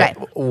you. Okay.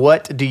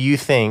 What do you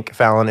think,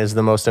 Fallon, is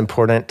the most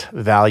important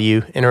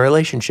value in a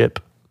relationship?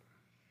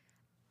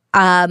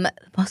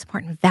 Most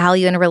important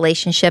value in a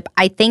relationship,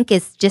 I think,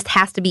 just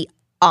has to be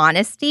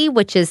honesty,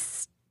 which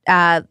is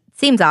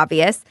seems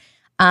obvious.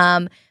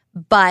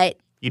 But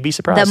you'd be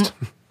surprised.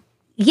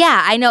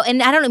 Yeah, I know.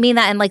 And I don't mean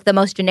that in the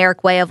most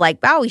generic way of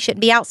we shouldn't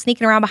be out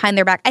sneaking around behind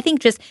their back. I think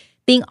just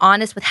being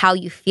honest with how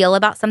you feel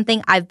about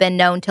something. I've been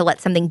known to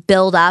let something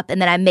build up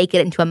and then I make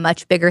it into a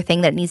much bigger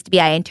thing that it needs to be.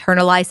 I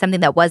internalize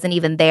something that wasn't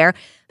even there.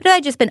 But if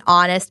I'd just been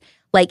honest,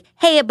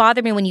 hey, it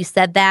bothered me when you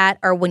said that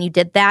or when you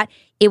did that,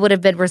 it would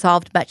have been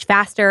resolved much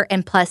faster.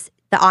 And plus,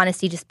 the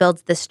honesty just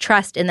builds this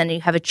trust and then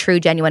you have a true,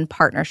 genuine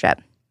partnership.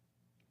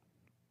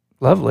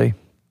 Lovely.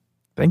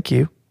 Thank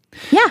you.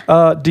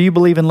 Yeah. Do you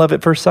believe in love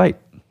at first sight?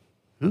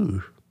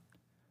 Ooh.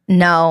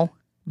 No.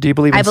 Do you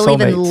believe in soulmates? I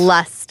believe in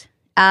lust.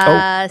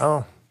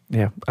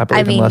 Yeah, I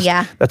believe in lust.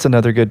 Yeah. That's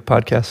another good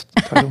podcast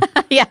title.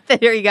 Yeah,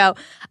 there you go.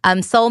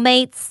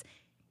 Soulmates,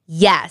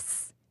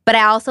 yes. But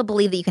I also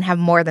believe that you can have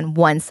more than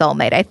one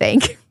soulmate, I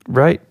think.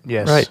 Right.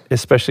 Yes. Right.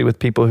 Especially with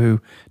people who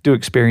do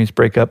experience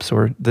breakups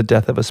or the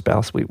death of a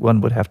spouse.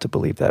 One would have to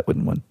believe that,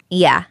 wouldn't one?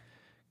 Yeah.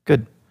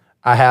 Good.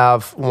 I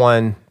have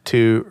one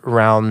to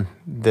round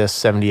this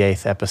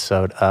 78th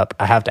episode up.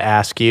 I have to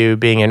ask you,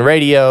 being in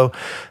radio,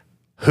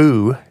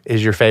 who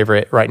is your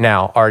favorite right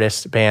now,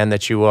 artist, band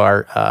that you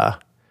are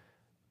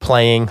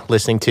playing,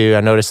 listening to?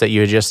 I noticed that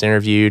you had just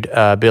interviewed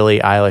Billie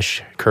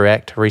Eilish,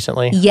 correct,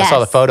 recently? Yes. I saw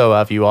the photo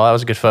of you all. That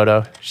was a good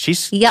photo.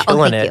 She's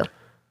killing it. You.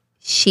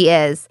 She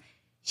is.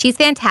 She's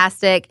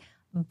fantastic.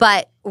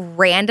 But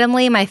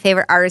randomly, my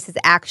favorite artist is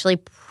actually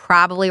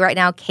probably right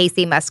now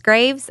Casey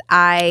Musgraves.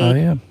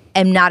 I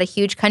am not a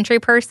huge country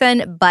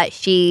person, but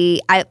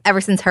ever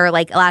since her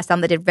like last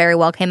album that did very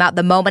well came out,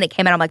 the moment it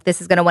came out, I'm like,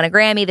 this is going to win a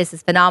Grammy. This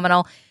is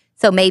phenomenal.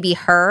 So maybe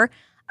her.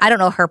 I don't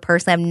know her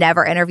personally. I've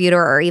never interviewed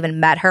her or even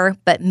met her,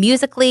 but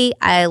musically,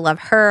 I love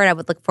her and I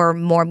would look for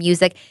more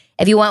music.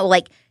 If you want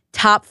like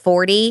top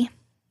 40,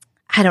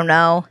 I don't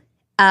know.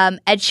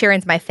 Ed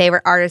Sheeran's my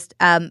favorite artist,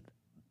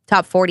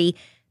 top 40,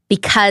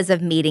 because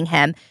of meeting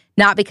him.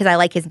 Not because I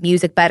like his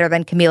music better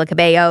than Camila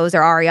Cabello's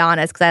or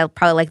Ariana's, because I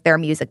probably like their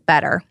music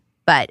better.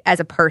 But as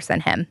a person,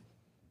 him.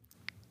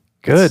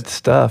 Good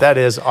stuff. That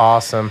is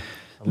awesome.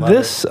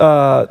 This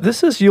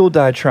is You'll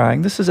Die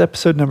Trying. This is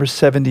episode number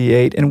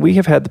 78, and we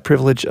have had the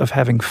privilege of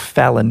having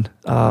Fallon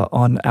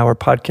on our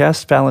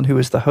podcast. Fallon, who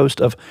is the host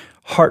of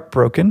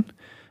Heartbroken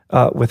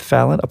with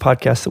Fallon, a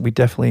podcast that we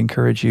definitely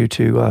encourage you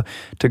to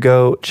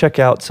go check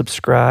out,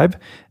 subscribe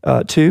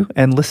to,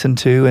 and listen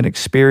to, and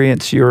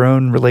experience your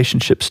own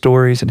relationship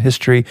stories and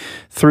history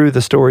through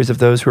the stories of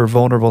those who are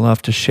vulnerable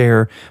enough to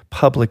share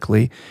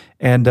publicly,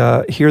 and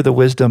hear the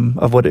wisdom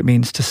of what it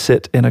means to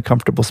sit in a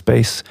comfortable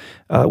space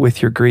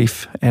with your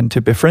grief and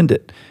to befriend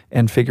it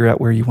and figure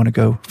out where you want to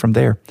go from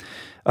there.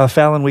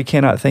 Fallon, we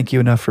cannot thank you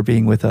enough for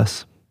being with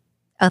us.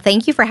 Oh,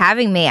 thank you for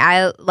having me.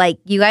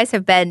 You guys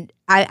have been,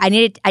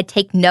 I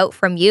take note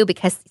from you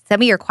because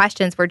some of your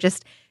questions were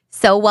just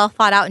so well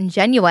thought out and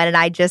genuine. And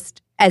I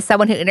just, as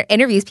someone who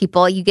interviews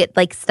people, you get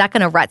like stuck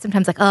in a rut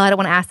sometimes like, oh, I don't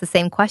want to ask the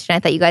same question. I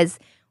thought you guys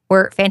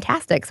were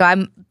fantastic. So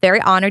I'm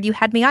very honored you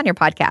had me on your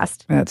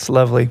podcast. That's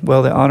lovely.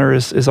 Well, the honor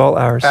is all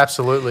ours.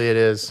 Absolutely it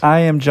is. I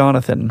am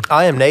Jonathan.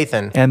 I am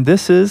Nathan. And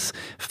this is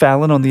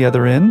Fallon on the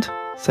other end.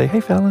 Say, hey,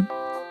 Fallon.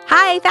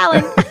 Hi,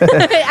 Fallon.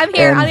 I'm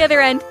here on the other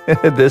end.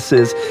 This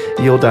is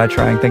You'll Die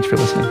Trying. Thanks for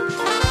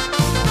listening.